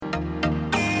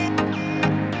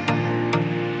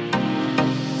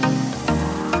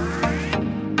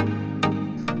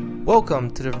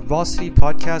Welcome to the Verbosity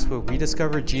podcast where we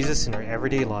discover Jesus in our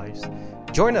everyday lives.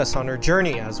 Join us on our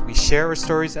journey as we share our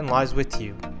stories and lives with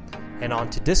you. And on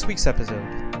to this week's episode.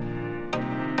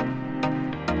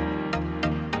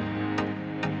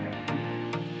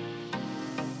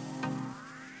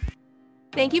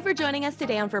 Thank you for joining us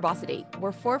today on Verbosity.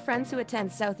 We're four friends who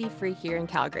attend Southie Free here in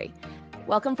Calgary.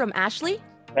 Welcome from Ashley,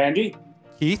 Randy,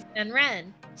 Keith, and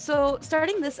Ren. So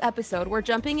starting this episode, we're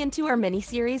jumping into our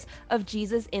mini-series of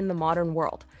Jesus in the Modern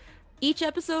World. Each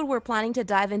episode, we're planning to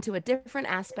dive into a different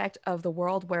aspect of the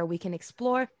world where we can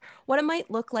explore what it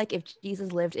might look like if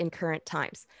Jesus lived in current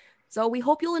times. So we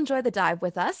hope you'll enjoy the dive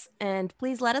with us, and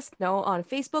please let us know on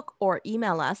Facebook or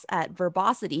email us at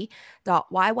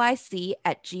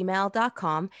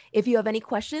verbosity.yyc@gmail.com if you have any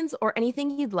questions or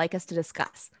anything you'd like us to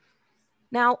discuss.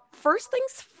 Now, first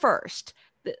things first,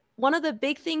 one of the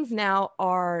big things now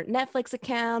are Netflix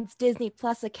accounts, Disney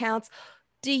Plus accounts.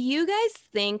 Do you guys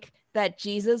think that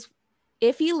Jesus,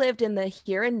 if he lived in the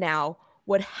here and now,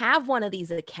 would have one of these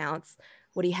accounts?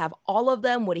 Would he have all of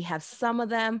them? Would he have some of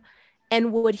them?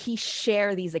 And would he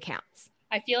share these accounts?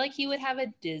 I feel like he would have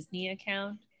a Disney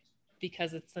account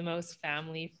because it's the most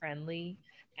family friendly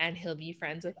and he'll be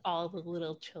friends with all the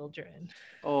little children.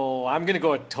 Oh, I'm going to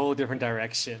go a total different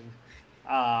direction.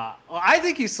 I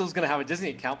think he's still going to have a Disney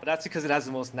account, but that's because it has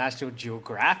the most National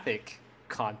Geographic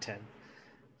content.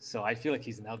 So I feel like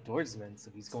he's an outdoorsman,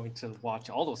 so he's going to watch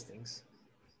all those things.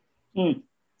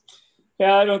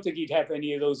 Yeah, I don't think he'd have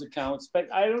any of those accounts,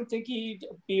 but I don't think he'd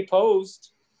be opposed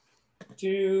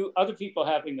to other people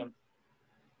having them.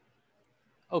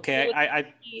 Okay,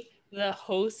 the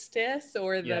hostess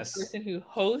or the yes. person who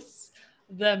hosts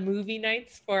the movie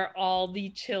nights for all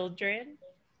the children.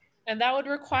 And that would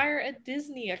require a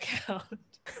Disney account.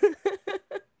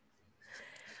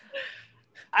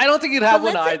 I don't think he'd have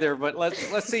one either, but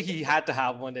let's say he had to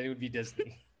have one, then it would be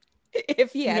Disney.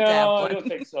 If he had to have one. I don't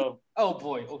think so. Oh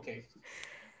boy, okay.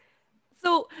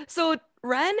 So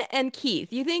Ren and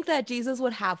Keith, you think that Jesus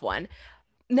would have one?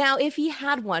 Now, if he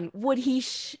had one, would he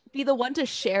be the one to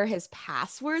share his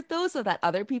password though, so that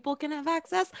other people can have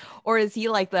access? Or is he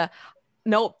like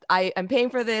nope, I'm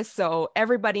paying for this, so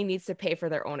everybody needs to pay for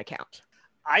their own account?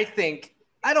 I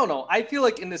don't know. I feel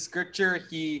like in the scripture,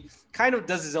 he kind of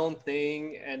does his own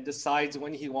thing and decides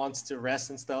when he wants to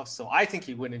rest and stuff. So I think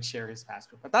he wouldn't share his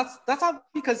password. But that's not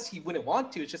because he wouldn't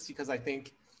want to. It's just because I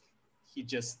think he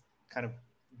just kind of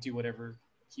do whatever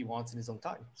he wants in his own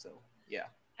time. So, yeah.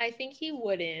 I think he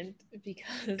wouldn't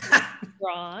because it's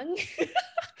wrong.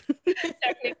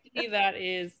 Technically, that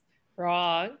is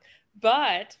wrong.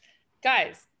 But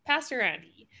guys, Pastor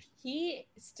Randy, he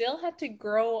still had to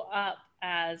grow up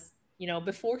as,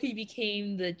 before he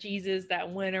became the Jesus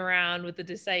that went around with the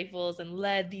disciples and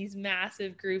led these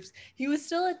massive groups. He was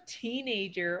still a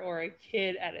teenager or a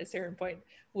kid at a certain point.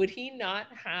 Would he not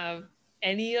have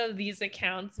any of these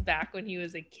accounts back when he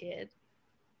was a kid?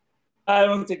 I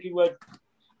don't think he would.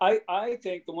 I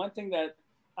think the one thing that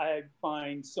I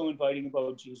find so inviting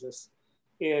about Jesus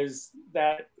is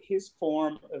that his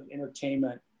form of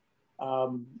entertainment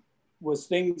was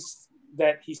things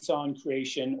that he saw in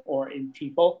creation or in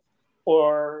people,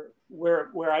 or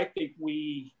where I think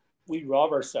we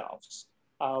rob ourselves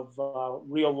of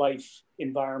real life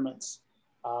environments.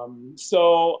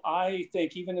 So I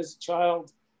think even as a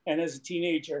child and as a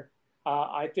teenager,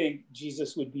 I think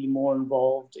Jesus would be more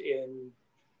involved in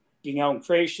being out in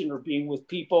creation or being with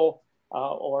people,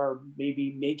 or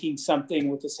maybe making something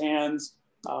with his hands.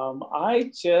 I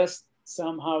just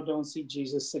somehow don't see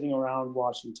Jesus sitting around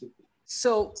watching TV.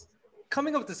 So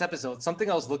coming up with this episode, something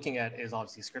I was looking at is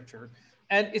obviously scripture.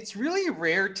 And it's really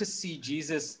rare to see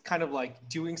Jesus kind of like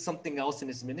doing something else in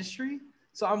his ministry.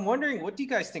 So I'm wondering, what do you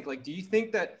guys think? Like, do you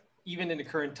think that even in the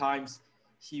current times,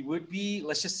 he would be,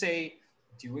 let's just say,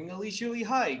 doing a leisurely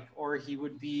hike, or he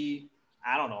would be,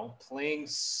 I don't know, playing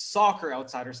soccer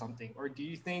outside or something? Or do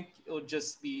you think it'll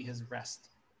just be his rest?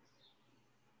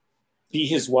 Be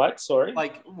his what? Sorry?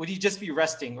 Like, would he just be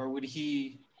resting, or would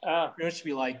he pretty much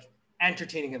be like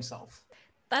entertaining himself?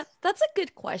 That's a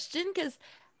good question, because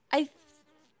I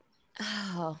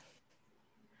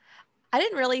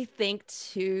didn't really think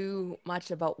too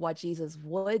much about what Jesus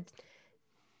would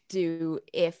do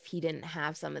if he didn't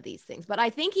have some of these things. But I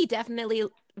think he definitely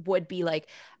would be like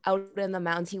out in the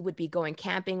mountains. He would be going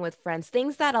camping with friends,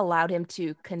 things that allowed him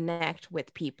to connect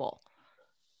with people.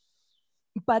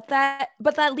 But that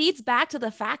leads back to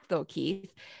the fact though,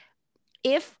 Keith,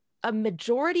 if a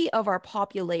majority of our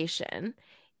population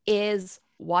is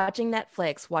watching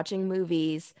Netflix, watching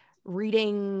movies,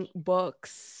 reading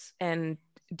books, and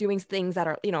doing things that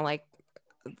are, like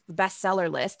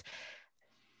bestseller list,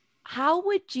 how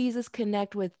would Jesus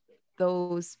connect with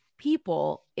those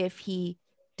people if he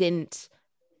didn't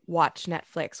watch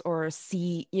Netflix or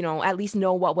see, at least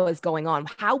know what was going on?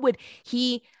 How would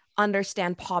he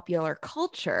understand popular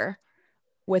culture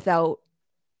without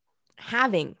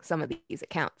having some of these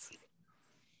accounts?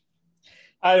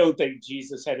 I don't think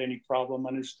Jesus had any problem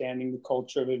understanding the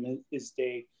culture of his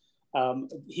day.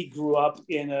 He grew up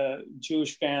in a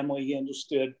Jewish family. He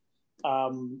understood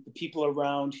the people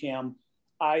around him.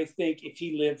 I think if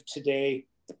he lived today,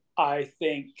 I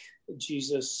think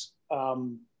Jesus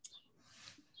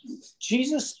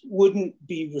wouldn't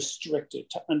be restricted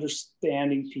to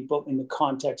understanding people in the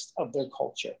context of their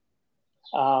culture,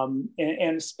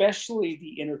 and especially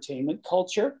the entertainment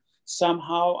culture.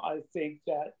 Somehow, I think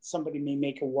that somebody may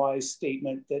make a wise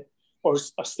statement or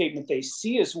a statement they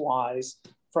see as wise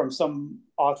from some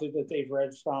author that they've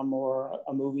read from, or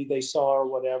a movie they saw, or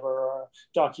whatever, or a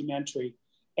documentary.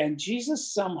 And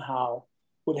Jesus somehow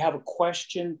would have a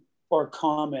question or a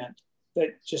comment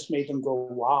that just made them go,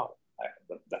 wow,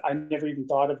 I never even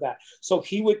thought of that. So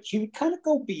he would kind of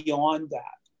go beyond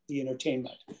that, the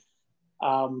entertainment,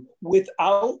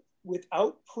 without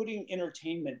putting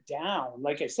entertainment down.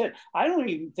 Like I said, I don't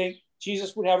even think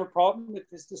Jesus would have a problem if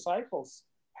his disciples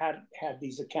had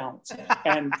these accounts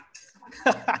and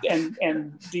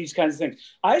these kinds of things.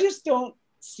 I just don't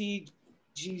see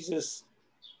Jesus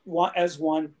as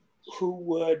one who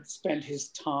would spend his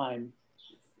time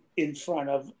in front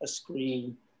of a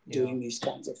screen doing these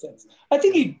kinds of things. I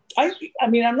think I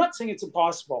mean, I'm not saying it's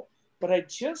impossible, but I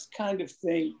just kind of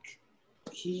think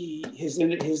his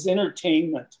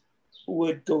entertainment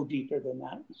would go deeper than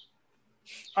that.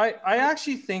 I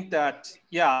actually think that,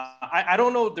 I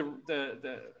don't know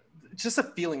the it's just a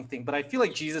feeling thing, but I feel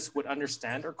like Jesus would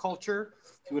understand our culture.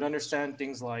 He would understand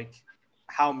things like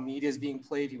how media is being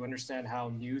played. He would understand how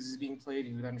news is being played.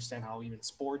 He would understand how even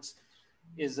sports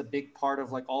is a big part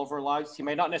of like all of our lives. He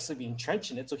might not necessarily be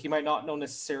entrenched in it, so he might not know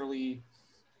necessarily,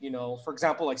 for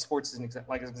example, like sports is an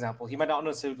example. He might not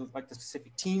necessarily like the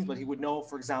specific teams, but he would know,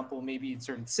 for example, maybe in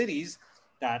certain cities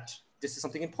that this is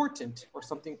something important or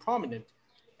something prominent.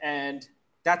 And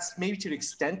that's maybe to the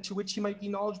extent to which he might be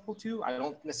knowledgeable too. I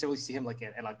don't necessarily see him like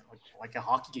a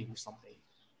hockey game or something,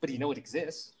 but it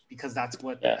exists because that's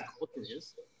what the culture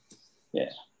is.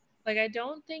 Yeah. Like, I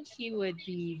don't think he would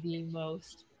be the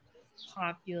most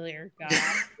popular guy.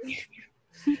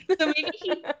 So maybe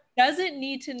he doesn't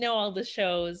need to know all the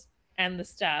shows and the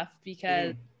stuff,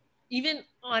 because even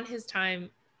on his time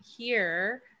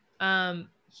here,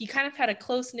 he kind of had a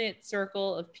close-knit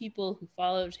circle of people who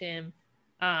followed him,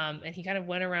 and he kind of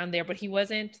went around there, but he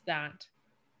wasn't that,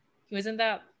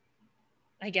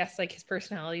 I guess, like, his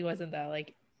personality wasn't that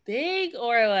like big,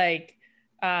 or like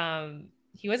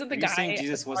he wasn't the guy saying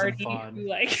Jesus wasn't fun who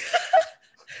like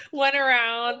went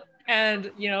around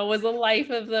and was the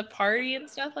life of the party and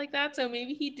stuff like that. So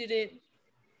maybe he didn't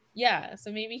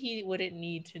so maybe he wouldn't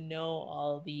need to know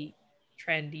all the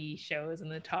trendy shows in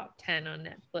the top 10 on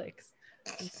Netflix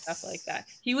and stuff like that.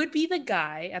 He would be the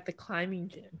guy at the climbing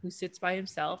gym who sits by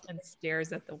himself and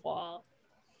stares at the wall.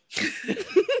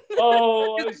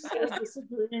 Oh, I so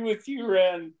disagree with you,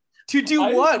 Ren. To do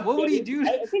what? What would he do?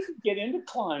 I think he'd get into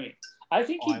climbing. I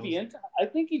think he'd be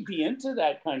into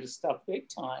that kind of stuff big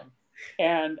time.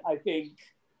 And I think,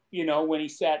 when he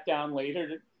sat down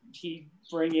later, he'd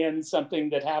bring in something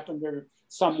that happened or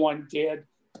someone did.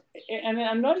 And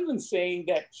I'm not even saying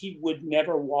that he would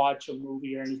never watch a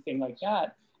movie or anything like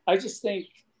that. I just think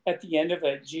at the end of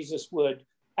it, Jesus would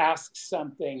ask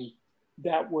something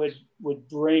that would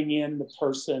bring in the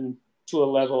person to a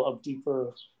level of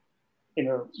deeper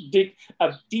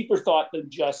thought than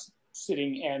just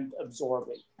sitting and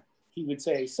absorbing. He would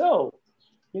say, so,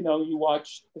 you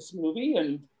watched this movie,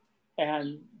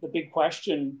 and the big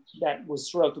question that was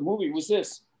throughout the movie was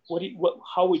this: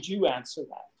 how would you answer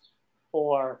that?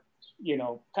 Or,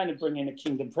 kind of bring in a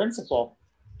kingdom principle.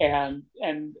 I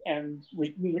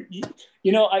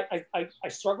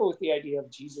struggle with the idea of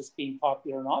Jesus being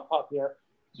popular or not popular,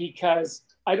 because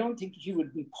I don't think he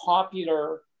would be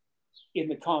popular in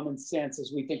the common sense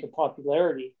as we think of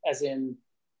popularity, as in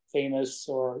famous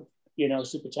or,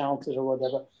 super talented or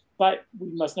whatever. But we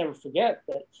must never forget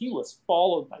that he was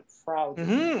followed by crowds.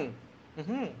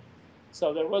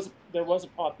 So there was a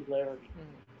popularity.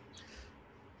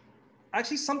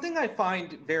 Actually, something I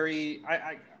find very,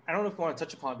 I don't know if you want to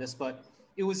touch upon this, but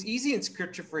it was easy in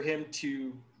scripture for him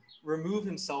to remove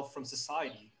himself from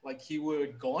society. Like, he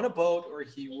would go on a boat, or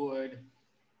he would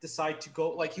decide to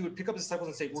go, like, he would pick up his disciples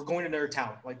and say, we're going to another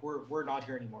town. Like, we're not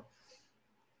here anymore.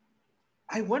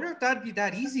 I wonder if that'd be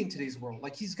that easy in today's world.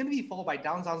 Like, he's going to be followed by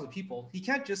thousands of people. He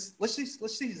can't just, let's say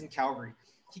he's in Calgary.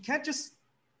 He can't just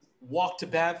walk to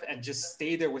Banff and just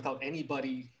stay there without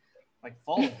anybody like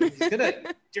following him.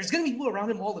 There's gonna be people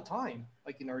around him all the time,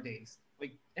 like in our days.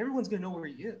 Like everyone's gonna know where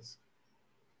he is.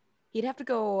 He'd have to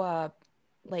go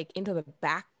like into the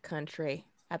back country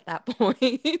at that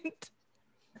point.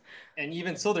 And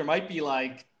even so, there might be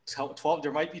like 12,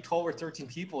 there might be 12 or 13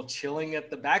 people chilling at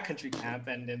the backcountry camp,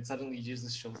 and then suddenly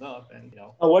Jesus shows up, and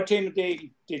What time of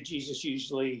day did Jesus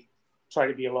usually try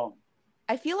to be alone?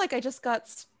 I feel like I just got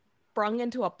sprung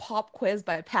into a pop quiz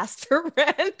by Pastor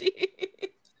Randy.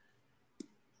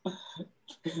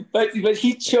 But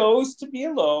he chose to be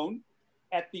alone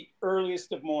at the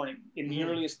earliest of morning, in the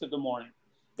earliest of the morning.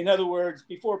 In other words,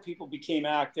 before people became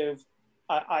active.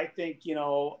 I think, the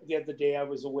other day I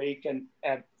was awake and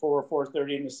at 4 or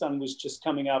 4:30 and the sun was just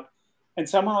coming up. And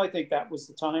somehow I think that was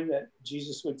the time that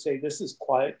Jesus would say, this is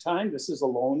quiet time. This is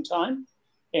alone time.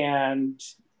 And,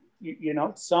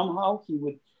 somehow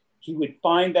he would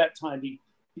find that time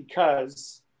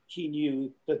because he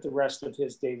knew that the rest of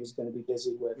his day was going to be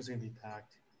busy with. It was going to be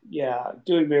packed. Yeah,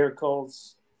 doing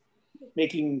miracles,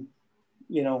 making,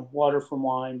 water from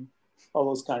wine, all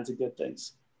those kinds of good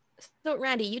things. So,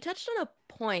 Randy, you touched on a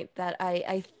point that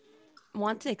I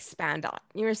want to expand on.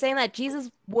 You were saying that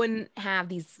Jesus wouldn't have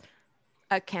these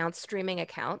accounts, streaming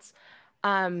accounts,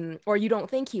 or you don't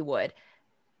think he would,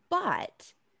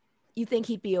 but you think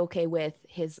he'd be okay with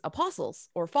his apostles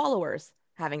or followers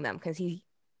having them because he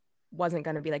wasn't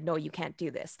going to be like, no, you can't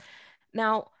do this.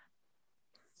 Now,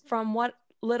 from what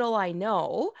little I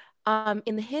know,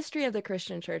 in the history of the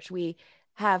Christian church, we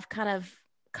have kind of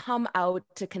come out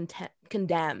to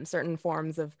condemn certain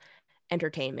forms of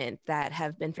entertainment that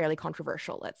have been fairly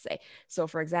controversial, let's say. So,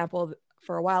 for example,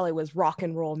 for a while it was rock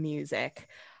and roll music.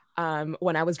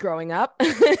 When I was growing up,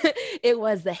 it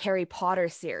was the Harry Potter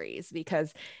series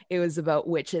because it was about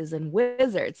witches and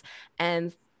wizards.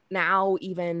 And now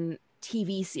even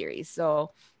TV series.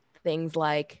 So things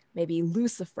like maybe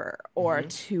Lucifer or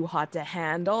Too Hot to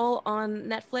Handle on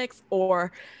Netflix,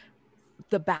 or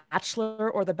The Bachelor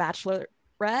or The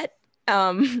Bachelorette,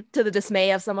 to the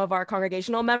dismay of some of our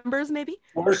congregational members, maybe.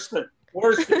 Worse than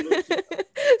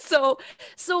So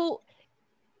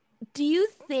do you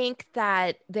think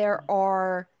that there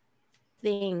are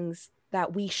things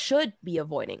that we should be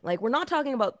avoiding? Like, we're not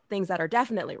talking about things that are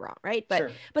definitely wrong, right?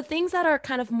 But things that are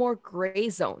kind of more gray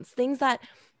zones, things that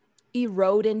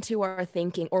erode into our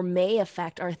thinking or may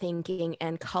affect our thinking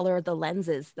and color the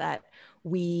lenses that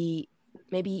we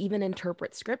maybe even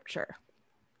interpret scripture.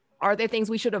 Are there things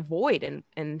we should avoid,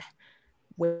 and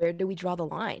where do we draw the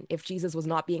line if Jesus was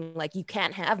not being like, you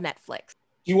can't have Netflix?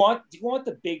 Do you want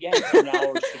the big answer now?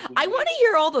 Or I want to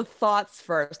hear all the thoughts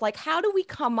first. Like, how do we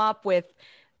come up with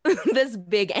this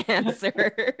big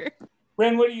answer?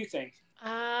 Ren, what do you think?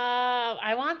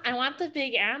 I want the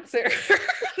big answer.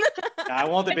 I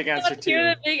want the big answer too.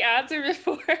 Hear the big answer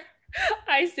before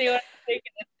I say what I think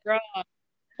is wrong.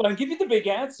 Well, I'll give you the big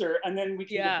answer, and then we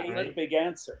can debate the big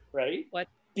answer, right? What?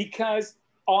 Because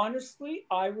honestly,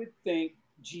 I would think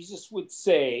Jesus would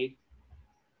say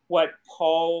what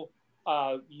Paul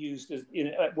used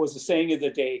was the saying of the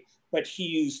day, but he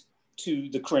used to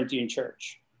the Corinthian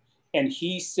church. And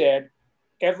he said,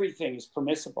 everything is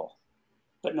permissible,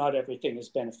 but not everything is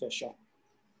beneficial.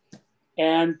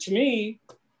 And to me,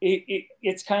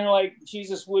 it's kind of like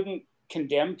Jesus wouldn't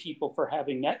condemn people for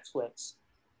having Netflix,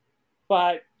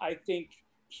 but I think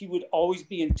he would always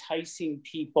be enticing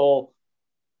people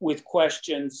with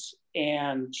questions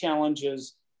and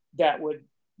challenges that would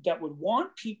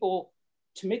want people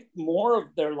to make more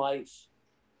of their life,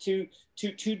 to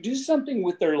do something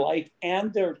with their life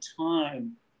and their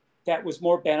time that was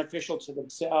more beneficial to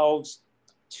themselves,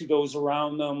 to those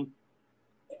around them.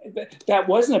 That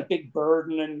wasn't a big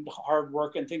burden and hard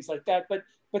work and things like that,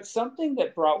 but something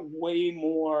that brought way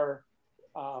more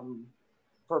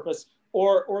purpose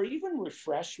or even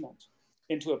refreshment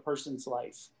into a person's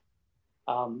life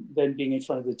than being in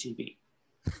front of the TV.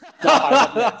 Now,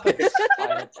 I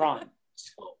have Prime.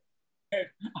 So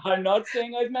I'm not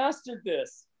saying I've mastered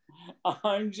this.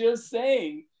 I'm just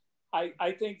saying,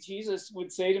 I think Jesus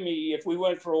would say to me, if we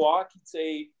went for a walk, he'd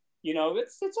say,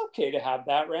 it's okay to have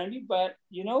that, Randy, but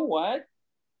you know what?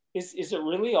 Is it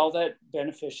really all that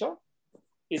beneficial?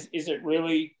 Is it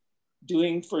really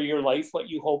doing for your life what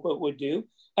you hope it would do?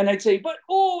 And I'd say, but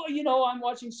I'm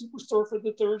watching Superstore for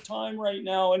the third time right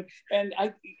now,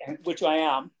 which I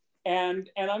am, and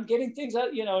I'm getting things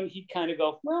out, and he'd kind of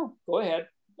go, well, go ahead.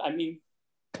 I mean,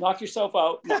 knock yourself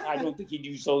out. No, I don't think he'd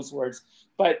use those words,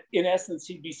 but in essence,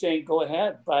 he'd be saying, go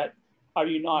ahead, but are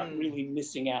you not really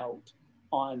missing out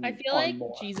on? I feel on like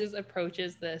more? Jesus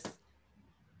approaches this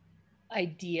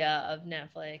idea of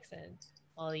Netflix and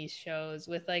all these shows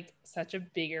with like such a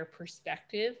bigger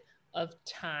perspective of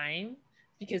time,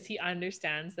 because he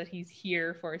understands that he's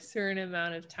here for a certain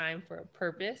amount of time for a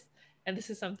purpose. And this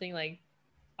is something like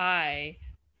I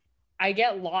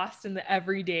get lost in the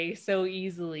everyday so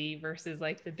easily versus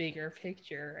like the bigger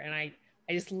picture. And I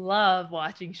just love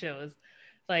watching shows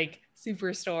like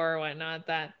Superstore or whatnot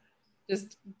that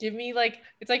just give me like,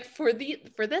 it's like for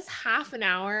this half an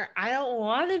hour, I don't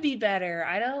want to be better.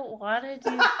 I don't want to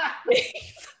do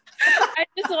things. I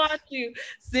just want to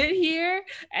sit here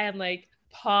and like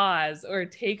pause or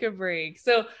take a break.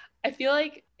 So I feel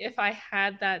like if I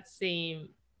had that same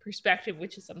perspective,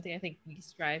 which is something I think we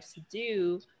strive to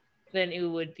do, then it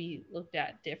would be looked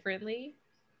at differently.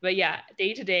 But yeah,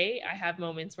 day to day, I have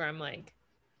moments where I'm like,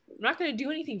 I'm not going to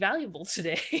do anything valuable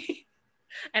today.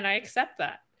 And I accept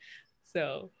that.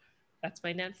 So that's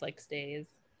my Netflix days.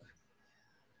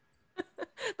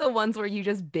 The ones where you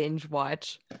just binge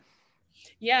watch.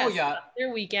 Yes. Oh, yeah.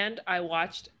 Their weekend, I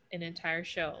watched an entire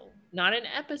show. Not an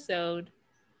episode.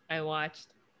 I watched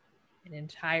an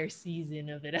entire season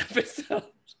of an episode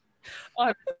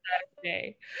on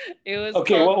Saturday. It was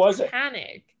Okay, what was it?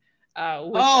 Panic.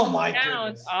 Oh my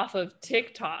found goodness. off of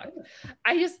TikTok.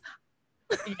 I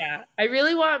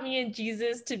really want me and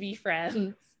Jesus to be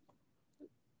friends.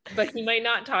 But he might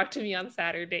not talk to me on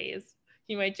Saturdays.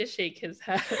 He might just shake his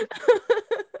head.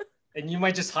 And you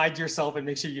might just hide yourself and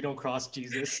make sure you don't cross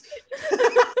Jesus.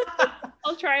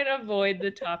 I'll try and avoid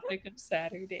the topic of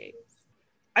Saturdays.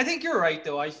 I think you're right,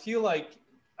 though. I feel like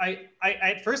I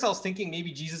at first I was thinking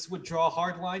maybe Jesus would draw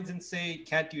hard lines and say,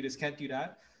 can't do this, can't do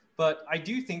that. But I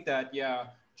do think that, yeah,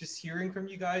 just hearing from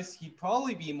you guys, he'd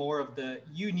probably be more of the,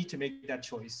 you need to make that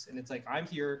choice. And it's like, I'm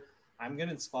here, I'm going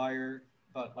to inspire.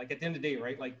 But like at the end of the day,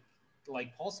 right?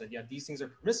 Like Paul said, yeah, these things are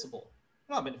permissible,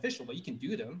 not beneficial, but you can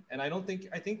do them. And I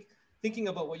think thinking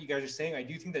about what you guys are saying, I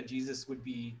do think that Jesus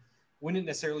wouldn't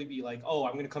necessarily be like, oh,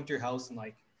 I'm going to come to your house and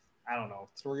like, I don't know,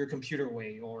 throw your computer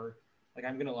away, or like,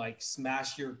 I'm going to like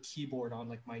smash your keyboard on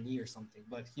like my knee or something.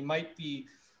 But he might be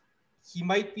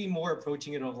more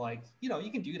approaching it of like, you know,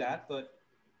 you can do that, but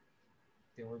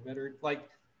there were better, like,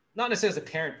 not necessarily as a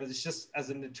parent, but it's just as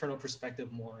an internal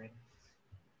perspective more. And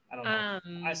I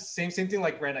don't know. Same thing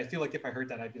like Ren. I feel like if I heard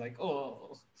that, I'd be like,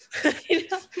 oh.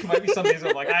 Might be some days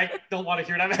I'm like, I don't want to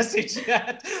hear that message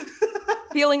yet.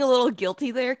 Feeling a little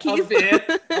guilty there, Keith?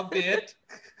 A bit.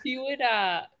 He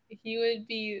would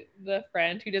be the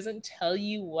friend who doesn't tell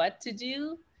you what to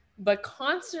do, but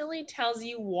constantly tells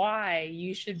you why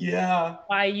you should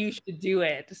do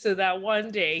it. So that one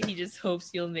day he just hopes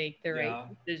you'll make the right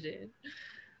decision.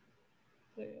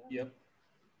 So, yeah. Yep.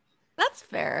 That's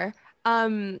fair. I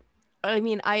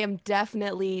mean, I am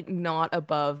definitely not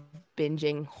above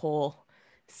binging whole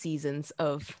seasons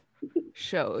of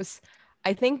shows.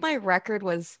 I think my record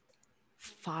was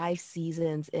 5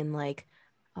 seasons in like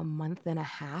a month and a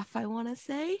half, I want to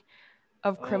say,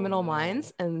 of Criminal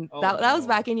Minds. And that was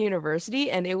back in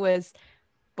university, and it was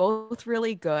both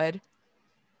really good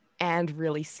and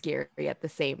really scary at the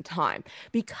same time.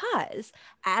 Because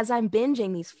as I'm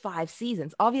binging these 5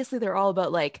 seasons, obviously they're all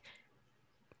about like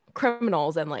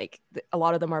criminals, and like a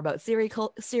lot of them are about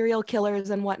serial killers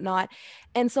and whatnot.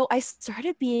 And so I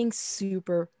started being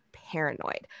super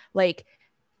paranoid. Like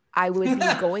I would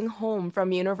be going home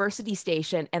from University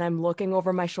Station and I'm looking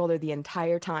over my shoulder the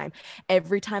entire time.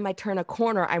 Every time I turn a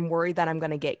corner, I'm worried that I'm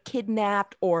going to get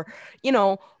kidnapped, or, you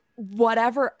know,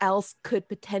 whatever else could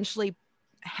potentially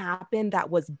happen that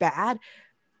was bad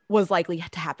was likely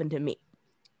to happen to me.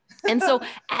 And so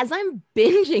as I'm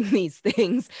binging these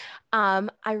things,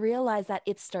 I realize that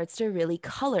it starts to really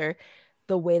color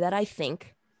the way that I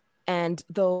think and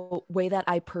the way that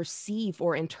I perceive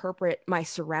or interpret my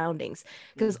surroundings.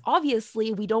 Because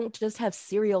obviously we don't just have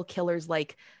serial killers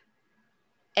like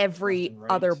every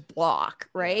other block,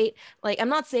 right? Like, I'm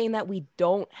not saying that we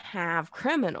don't have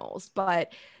criminals,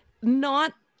 but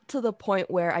not to the point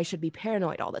where I should be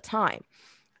paranoid all the time.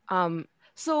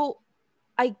 So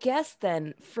I guess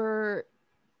then for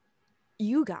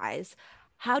you guys,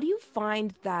 how do you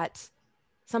find that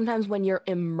sometimes when you're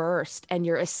immersed and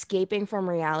you're escaping from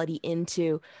reality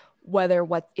into whether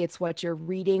what you're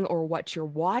reading or what you're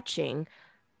watching,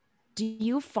 do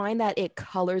you find that it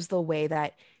colors the way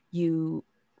that you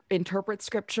interpret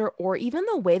scripture or even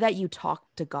the way that you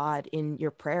talk to God in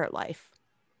your prayer life?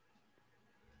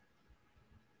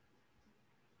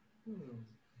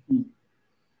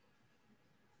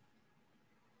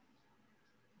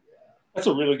 That's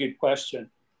a really good question.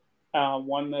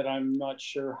 One that I'm not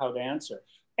sure how to answer.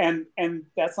 And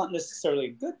that's not necessarily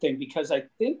a good thing, because I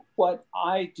think what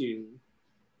I do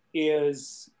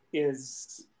is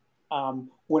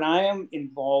When I am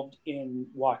involved in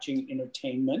watching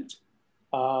entertainment,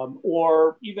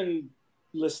 or even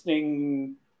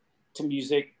listening to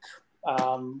music,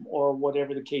 or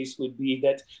whatever the case would be,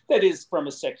 that is from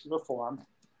a secular form,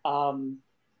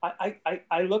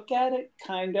 I look at it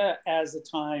kind of as a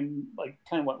time, like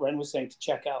kind of what Ren was saying, to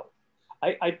check out.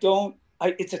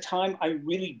 It's a time I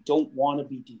really don't want to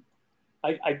be deep.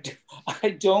 I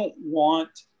don't want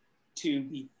to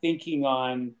be thinking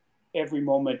on every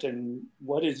moment and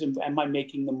am I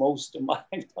making the most of my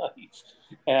life,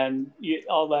 and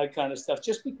all that kind of stuff,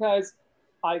 just because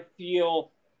I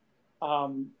feel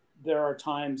there are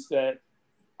times that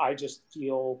I just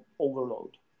feel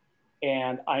overload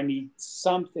and I need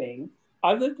something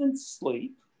other than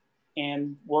sleep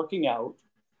and working out,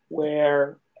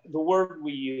 where the word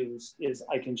we use is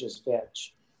I can just veg.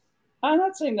 I'm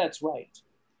not saying that's right,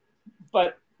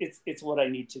 but it's what I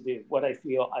need to do, what I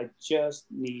feel I just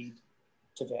need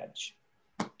to veg.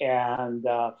 And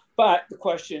but the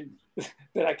question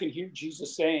that I can hear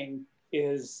Jesus saying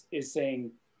is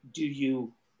saying, do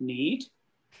you need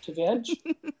to veg?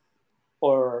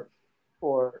 or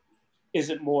is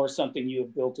it more something you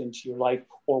have built into your life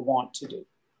or want to do?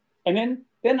 And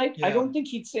then I don't think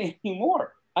he'd say any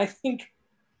more. I think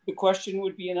the question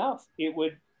would be enough. It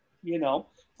would,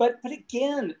 but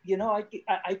again,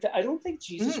 I don't think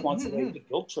Jesus wants to lay the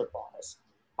guilt trip on us.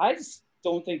 I just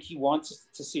don't think he wants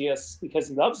to see us, because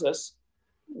he loves us,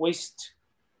 waste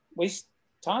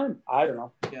time. I don't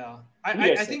know. Yeah.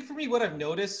 I think for me, what I've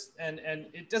noticed, and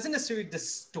it doesn't necessarily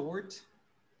distort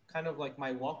kind of like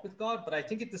my walk with God, but I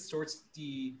think it distorts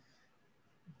the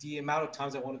amount of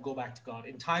times I want to go back to God,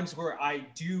 in times where I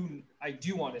do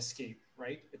want to escape,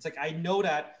 right? It's like, I know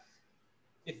that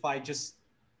if I just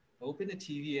open the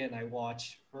TV and I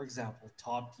watch, for example,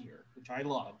 Top Gear, which I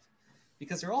love,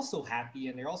 because they're also happy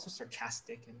and they're also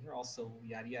sarcastic and they're also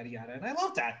yada, yada, yada. And I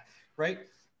love that, right?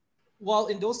 Well,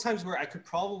 in those times where I could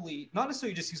probably not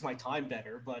necessarily just use my time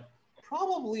better, but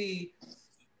probably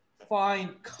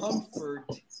find comfort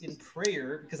in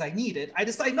prayer because I need it, I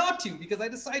decide not to, because I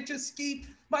decide to escape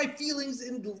my feelings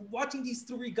in watching these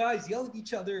three guys yell at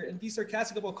each other and be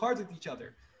sarcastic about cards with each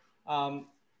other. And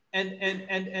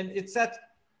it's that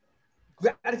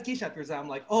gratification afterwards that I'm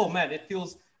like, oh man, it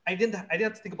feels, I didn't have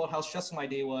to think about how stressful my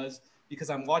day was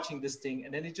because I'm watching this thing.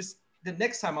 And then the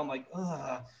next time I'm like,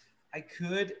 I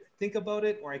could think about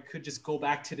it, or I could just go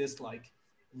back to this like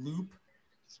loop.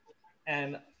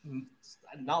 And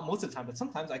not most of the time, but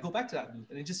sometimes I go back to that loop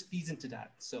and it just feeds into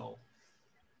that. So,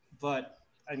 but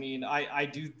I mean, I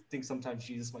do think sometimes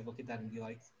Jesus might look at that and be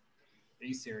like, are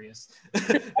you serious?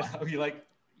 And I'll be like,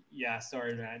 yeah,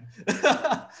 sorry, man.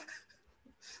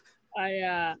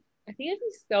 I think it'd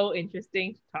be so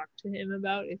interesting to talk to him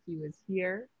about if he was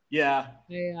here. Yeah.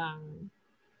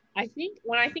 I think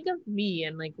when I think of me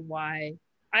and like why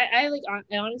I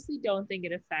honestly don't think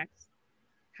it affects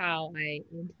how I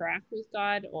interact with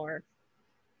God, or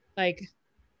like,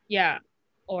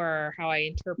 or how I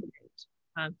interpret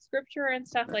scripture and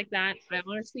stuff like that. I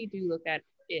honestly do look at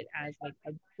it as like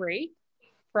a break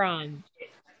from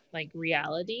like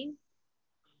reality.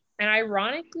 And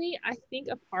ironically, I think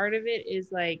a part of it is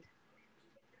like,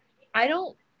 I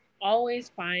don't always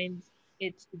find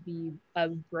it to be a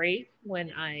break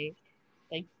when I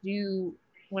do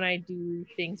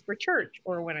things for church,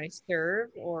 or when I serve,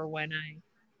 or when I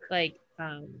like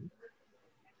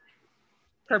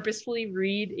purposefully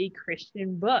read a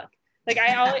Christian book. Like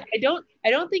I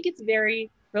don't think it's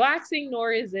very relaxing,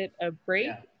 nor is it a break.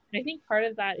 Yeah. And I think part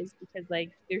of that is because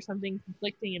like there's something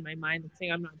conflicting in my mind that's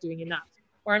saying I'm not doing enough,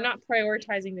 or I'm not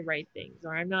prioritizing the right things,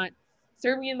 or I'm not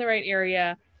serving in the right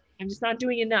area. I'm just not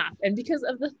doing enough. And because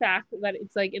of the fact that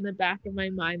it's like in the back of my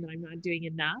mind that I'm not doing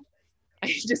enough, I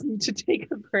just need to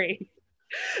take a break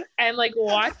and like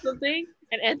watch something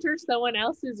and enter someone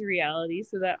else's reality,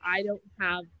 so that I don't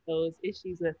have those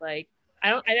issues with like,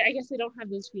 I guess I don't have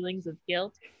those feelings of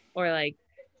guilt or like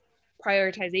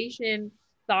prioritization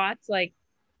thoughts like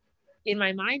in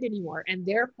my mind anymore. And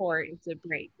therefore it's a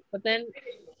break. But then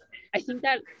I think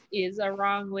that is a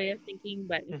wrong way of thinking.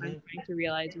 But if I'm trying to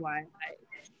realize why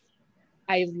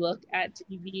I look at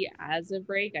TV as a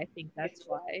break, I think that's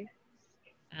why.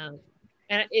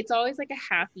 And it's always like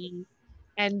a happy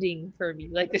ending for me.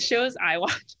 Like the shows I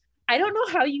watch, I don't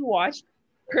know how you watch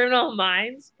Criminal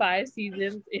Minds 5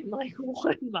 seasons in like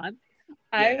 1 month.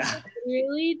 I would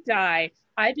really die.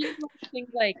 I just watch things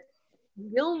like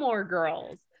Gilmore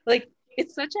Girls. Like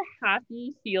it's such a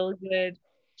happy, feel good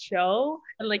show.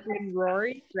 And like when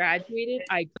Rory graduated,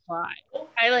 I cried.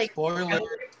 I'm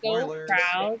so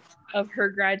proud of her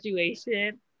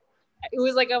graduation. It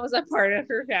was like I was a part of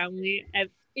her family, and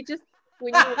it just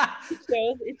when you watch the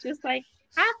shows, it's just like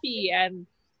happy and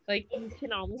like you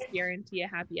can almost guarantee a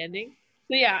happy ending.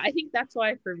 So yeah, I think that's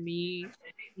why for me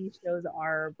these shows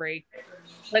are a break.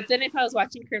 But then if I was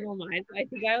watching Criminal Minds, I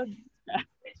think I would.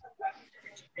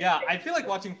 Yeah, I feel like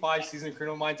watching 5 seasons of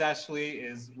Criminal Minds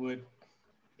actually would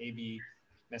maybe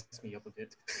mess me up a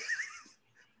bit.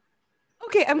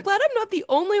 Okay, I'm glad I'm not the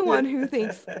only one who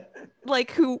thinks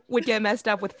like who would get messed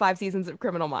up with 5 seasons of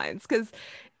Criminal Minds, because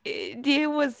it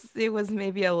was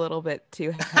maybe a little bit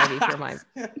too heavy for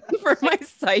my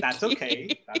psyche. That's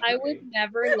okay. I would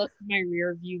never look in my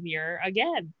rear view mirror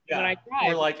again when I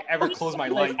drive. Or like ever close my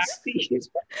lights.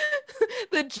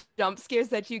 The jump scares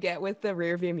that you get with the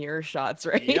rear view mirror shots,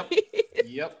 right?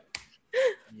 Yep.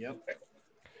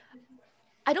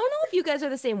 I don't know if you guys are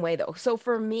the same way though. So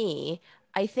for me,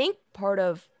 I think part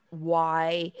of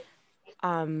why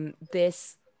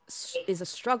this is a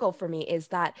struggle for me is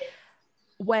that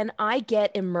when I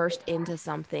get immersed into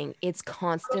something, it's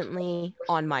constantly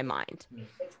on my mind,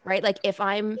 right? Like if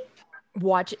I'm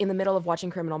in the middle of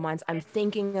watching Criminal Minds, I'm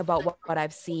thinking about what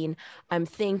I've seen. I'm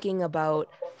thinking about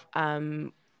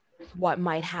what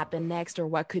might happen next or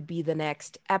what could be the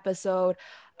next episode.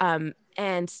 And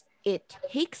it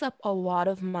takes up a lot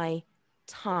of my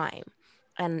time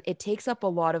and it takes up a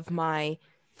lot of my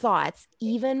thoughts,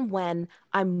 even when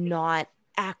I'm not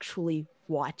actually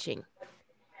watching.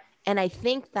 And I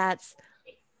think that's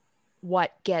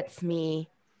what gets me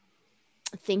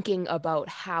thinking about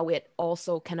how it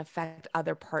also can affect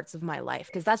other parts of my life,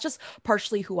 because that's just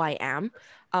partially who I am.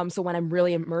 So when I'm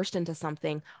really immersed into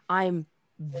something, I'm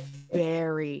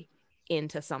very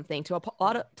into something to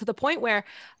the point where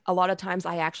a lot of times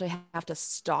I actually have to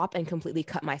stop and completely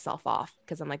cut myself off,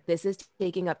 because I'm like, this is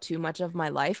taking up too much of my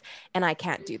life and I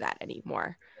can't do that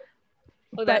anymore.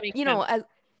 Well, but you know,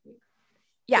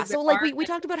 so like we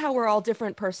talked about how we're all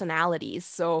different personalities.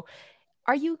 So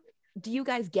do you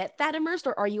guys get that immersed,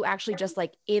 or are you actually just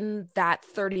like in that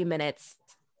 30 minutes,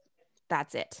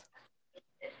 that's it?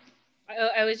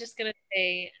 I was just gonna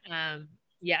say,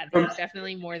 yeah, there's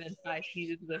definitely more than 5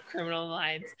 seasons of Criminal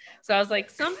Minds. So I was like,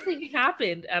 something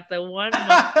happened at the 1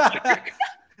 month mark.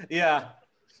 Yeah.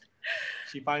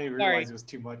 She finally realized it was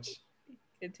too much.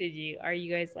 Continue. Are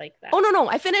you guys like that? Oh, no.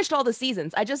 I finished all the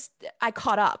seasons. I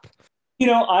caught up. You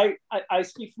know, I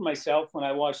speak for myself. When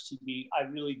I watch TV, I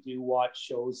really do watch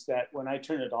shows that when I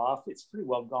turn it off, it's pretty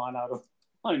well gone out of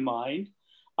my mind.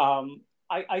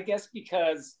 I guess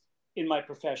because in my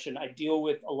profession, I deal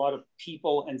with a lot of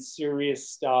people and serious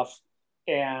stuff,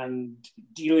 and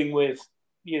dealing with,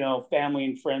 you know, family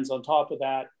and friends on top of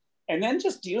that. And then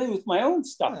just dealing with my own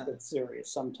stuff that's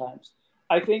serious sometimes.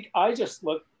 I think I just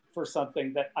look for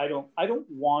something that I don't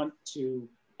want to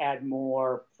add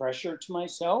more pressure to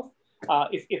myself.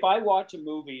 If I watch a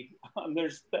movie,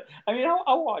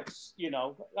 I'll watch, you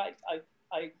know,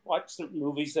 I watch certain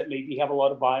movies that maybe have a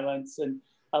lot of violence and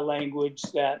a language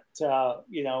that,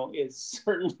 you know, is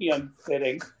certainly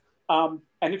unfitting. And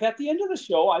if at the end of the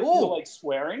show I feel like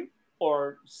swearing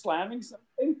or slamming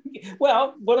something,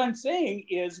 well, what I'm saying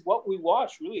is what we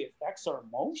watch really affects our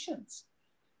emotions.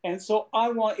 And so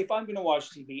if I'm going to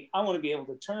watch TV, I want to be able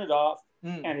to turn it off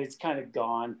and it's kind of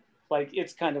gone. Like,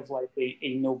 it's kind of like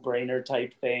a no-brainer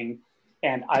type thing.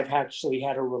 And I've actually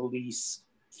had a release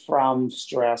from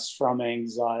stress, from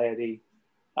anxiety,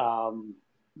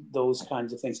 those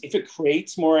kinds of things. If it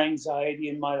creates more anxiety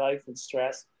in my life and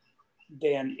stress,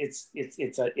 then it's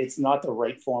not the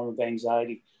right form of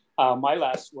anxiety. My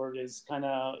last word is kind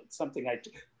of something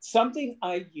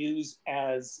I use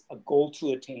as a goal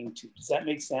to attain to. Does that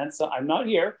make sense? So I'm not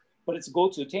here, but it's a goal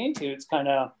to attain to. It's kind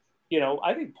of, you know,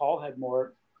 I think Paul had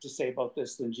more to say about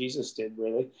this than Jesus did,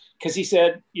 really, because he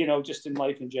said, you know, just in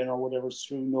life in general, whatever's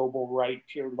true, noble, right,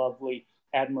 pure, lovely,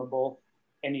 admirable,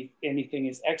 anything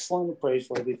is excellent and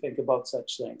praiseworthy, think about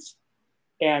such things.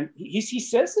 And he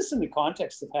says this in the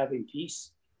context of having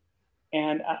peace.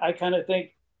 And I kind of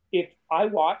think, if I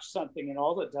watch something and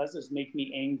all it does is make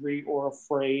me angry or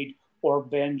afraid or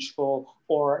vengeful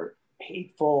or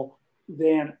hateful,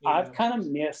 then I've kind of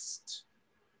missed.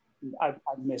 I've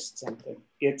missed something.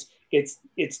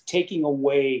 It's taking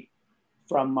away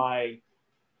from a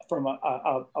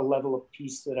level of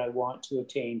peace that I want to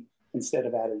attain instead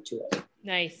of adding to it.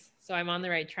 Nice. So I'm on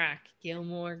the right track.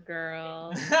 Gilmore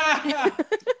Girls.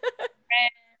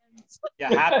 Yeah,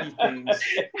 happy things.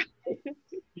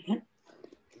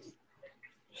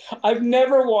 I've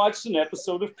never watched an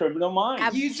episode of Criminal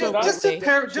Minds. You just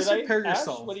prepare yourself. Ask?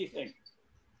 What do you think?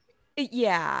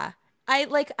 Yeah, I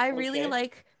really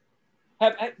like.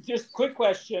 Just quick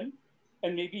question,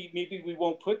 and maybe we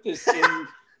won't put this in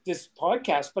this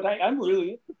podcast, but I'm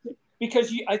really interested.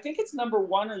 because I think it's number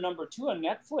 1 or number 2 on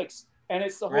Netflix, and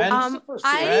it's the whole Ren? Lucifer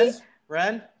series.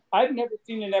 Ren? I've never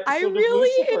seen an episode I of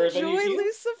really Lucifer. Have any enjoy of you?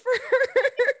 Lucifer.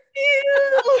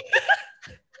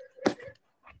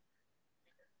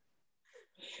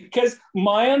 Because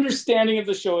my understanding of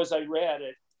the show as I read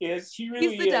it is he really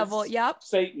He's the devil. Yep.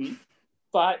 Satan,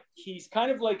 but he's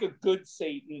kind of like a good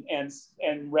Satan and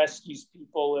rescues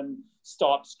people and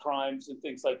stops crimes and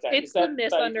things like that. It's the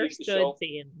misunderstood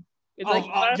Satan. It's like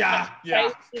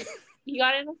he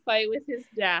got in a fight with his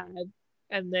dad,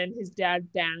 and then his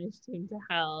dad banished him to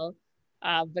hell.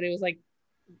 But it was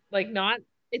like not.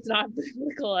 It's not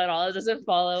biblical at all. It doesn't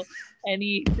follow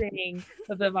anything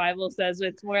that the Bible says.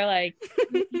 It's more like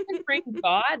you can bring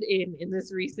God in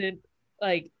this recent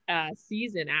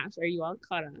season. Ash, are you all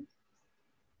caught up?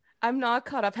 I'm not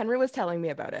caught up. Henry was telling me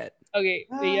about it. Okay,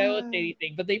 but yeah, I won't say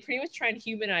anything. But they pretty much try and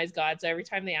humanize God. So every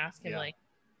time they ask him,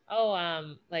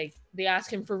 they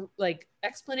ask him for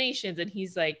explanations, and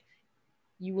he's like,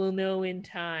 "You will know in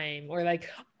time," or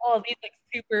all these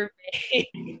super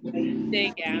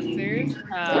big answers.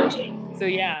 So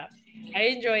yeah, I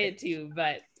enjoy it too,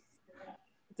 but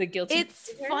it's a guilty.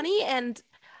 It's funny, and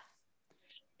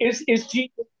is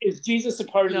Jesus a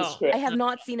part of the script? I have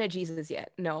not seen a Jesus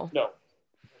yet. No.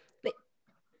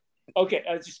 Okay,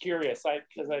 I was just curious,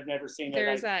 because I've never seen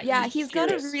it. Yeah, he's got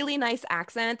a really nice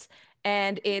accent,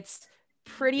 and it's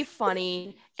pretty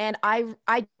funny. And I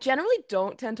generally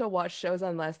don't tend to watch shows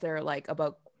unless they're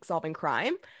about solving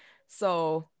crime,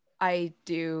 so I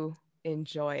do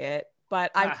enjoy it.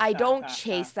 But I don't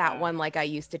chase that one like I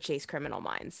used to chase Criminal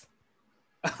Minds.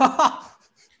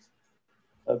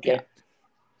 Okay.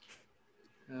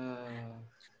 Yeah.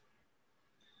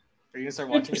 Are you gonna start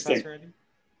watching this already?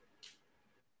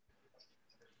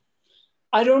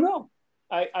 I don't know.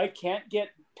 I can't get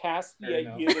past the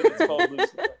idea that it's called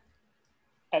Lucifer.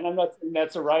 And I'm not saying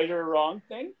that's a right or a wrong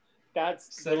thing.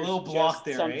 That's a little block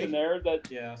there, something there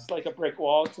that it's like a brick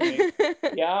wall to me.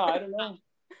 Yeah, I don't know.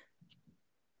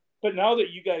 But now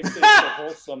that you guys say it's so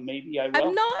wholesome, maybe I will.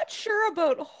 I'm not sure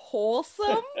about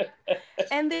wholesome.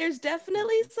 And there's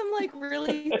definitely some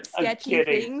really sketchy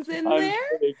things in there.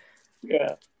 Kidding.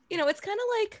 Yeah. It's kind of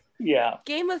like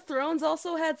Game of Thrones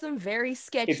also had some very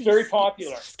sketchy. It's very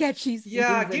popular. Sketchy scenes.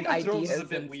 Yeah, Game of Thrones is a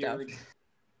bit weird.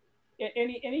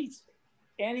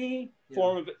 Any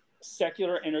form of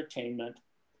secular entertainment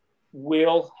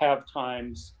will have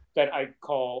times that I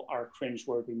call are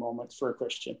cringeworthy moments for a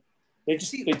Christian. They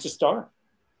just are.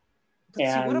 But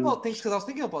see, what about things? Because I was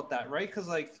thinking about that, right? Because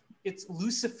it's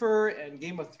Lucifer and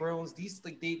Game of Thrones. These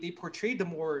they portrayed the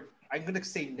more, I'm gonna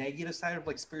say, negative side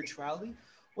of spirituality.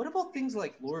 What about things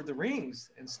like Lord of the Rings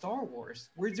and Star Wars,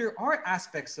 where there are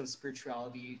aspects of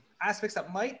spirituality, aspects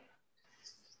that might,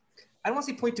 I don't want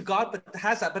to say point to God, but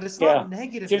has that, but it's not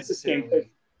negative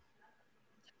necessarily.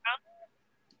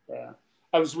 Yeah.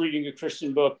 I was reading a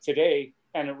Christian book today,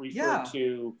 and it referred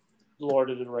to Lord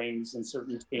of the Rings and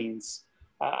certain scenes.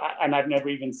 And I've never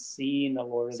even seen a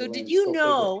Lord of the Rings. So did you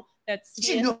know that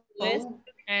C.S. Lewis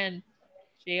and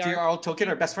J.R.R. Tolkien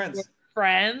are best friends?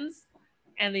 Friends,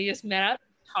 and they just met up,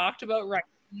 talked about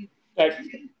writing.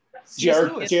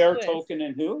 J.R.R. Tolkien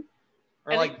and who?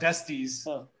 Or besties.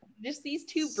 Oh. Just these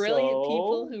two brilliant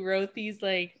people who wrote these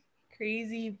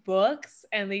crazy books,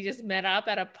 and they just met up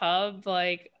at a pub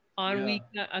on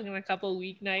a couple of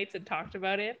weeknights and talked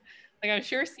about it. I'm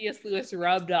sure C.S. Lewis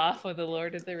rubbed off on the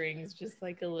Lord of the Rings just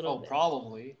a little bit.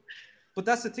 Probably. But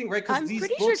that's the thing, right? I'm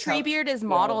pretty sure Treebeard is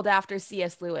modeled after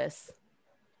C.S. Lewis.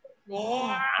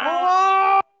 Oh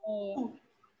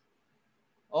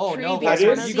no, guys,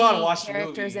 you gotta watch the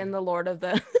characters movie. In the Lord of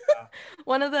the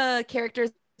one of the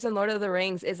characters in Lord of the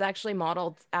Rings is actually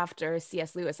modeled after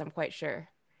C.S. Lewis, I'm quite sure.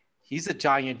 He's a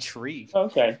giant tree.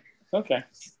 Okay.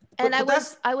 And I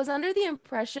was under the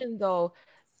impression though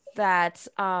that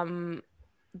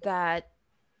that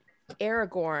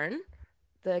Aragorn,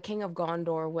 the King of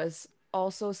Gondor, was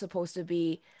also supposed to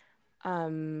be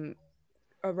a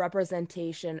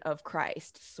representation of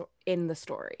Christ in the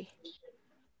story.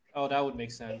 Oh, that would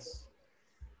make sense.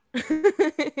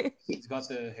 He's got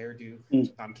the hairdo.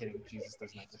 I'm kidding. Jesus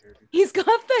doesn't have the hairdo. He's got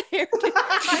the hairdo.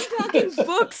 I'm talking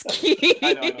books, Keith.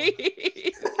 I know.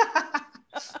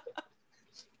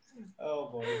 Oh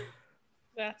boy.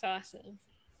 That's awesome.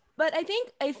 But I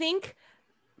think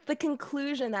the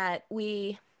conclusion that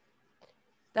we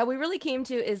really came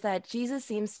to is that Jesus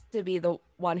seems to be the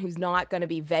one who's not going to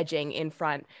be vegging in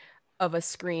front of a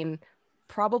screen,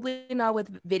 probably not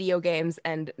with video games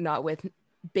and not with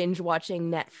binge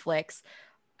watching Netflix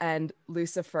and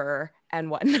Lucifer and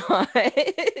whatnot.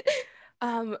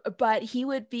 But he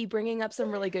would be bringing up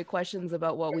some really good questions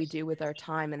about what we do with our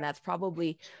time, and that's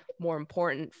probably more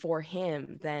important for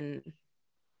him than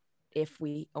if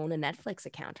we own a Netflix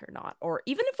account or not, or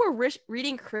even if we're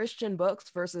reading Christian books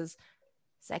versus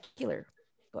secular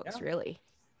books. Yeah. Really,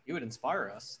 He would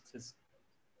inspire us.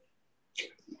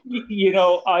 You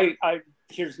know, I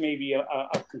here's maybe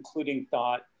a concluding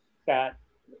thought that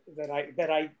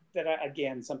I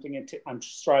again, something I'm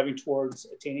striving towards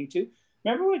attaining to.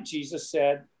 Remember what Jesus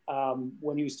said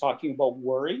when he was talking about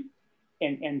worry,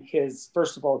 and his,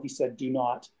 first of all, he said, "Do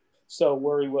not." So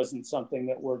worry wasn't something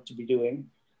that we're to be doing.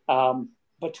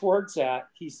 But towards that,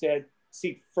 he said,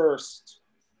 "Seek first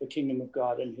the kingdom of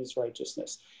God and his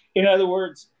righteousness." In other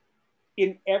words,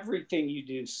 in everything you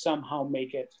do, somehow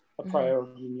make it a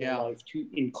priority in your life to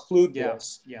include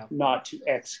this, not to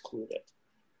exclude it.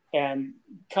 And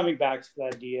coming back to the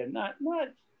idea, not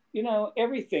you know,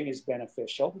 everything is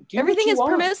beneficial. Everything is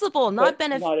permissible, not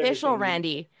beneficial,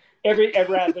 Randy.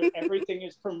 Everything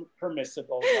is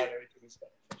permissible, not everything is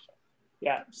beneficial.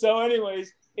 Yeah. So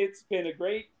anyways, it's been a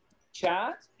great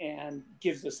chat and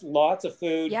gives us lots of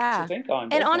food to think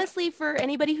on. And honestly, for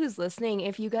anybody who's listening,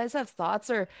 if you guys have thoughts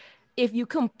or if you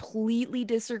completely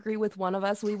disagree with one of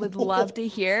us, we would love to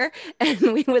hear, and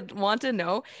we would want to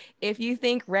know if you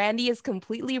think Randy is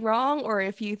completely wrong, or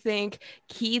if you think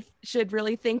Keith should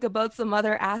really think about some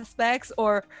other aspects,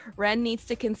 or Ren needs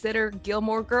to consider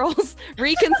Gilmore Girls,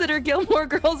 reconsider Gilmore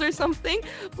Girls or something.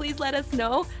 Please let us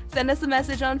know. Send us a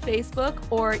message on Facebook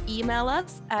or email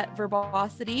us at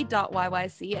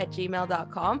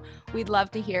verbosity.yyc@gmail.com. We'd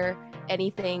love to hear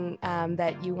anything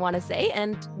that you want to say,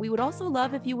 and we would also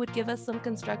love if you would give us some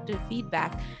constructive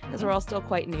feedback, because we're all still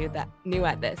quite new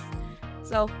at this.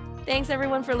 So thanks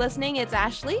everyone for listening. It's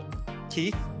Ashley,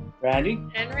 Keith, Randy,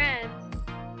 and Ren.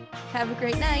 Have a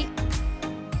great night.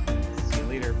 See you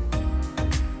later.